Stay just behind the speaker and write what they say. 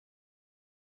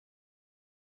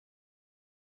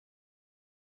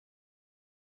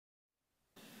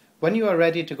When you are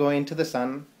ready to go into the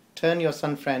sun, turn your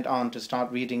SunFriend on to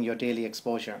start reading your daily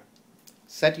exposure.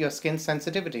 Set your skin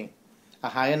sensitivity, a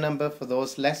higher number for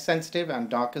those less sensitive and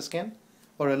darker skin,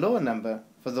 or a lower number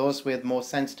for those with more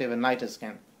sensitive and lighter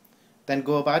skin. Then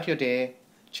go about your day,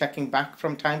 checking back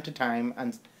from time to time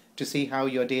and to see how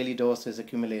your daily dose is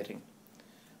accumulating.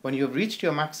 When you have reached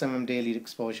your maximum daily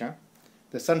exposure,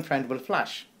 the SunFriend will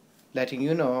flash, letting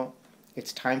you know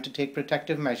it's time to take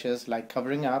protective measures like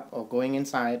covering up or going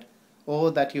inside,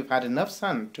 or that you've had enough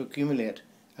sun to accumulate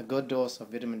a good dose of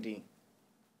vitamin D.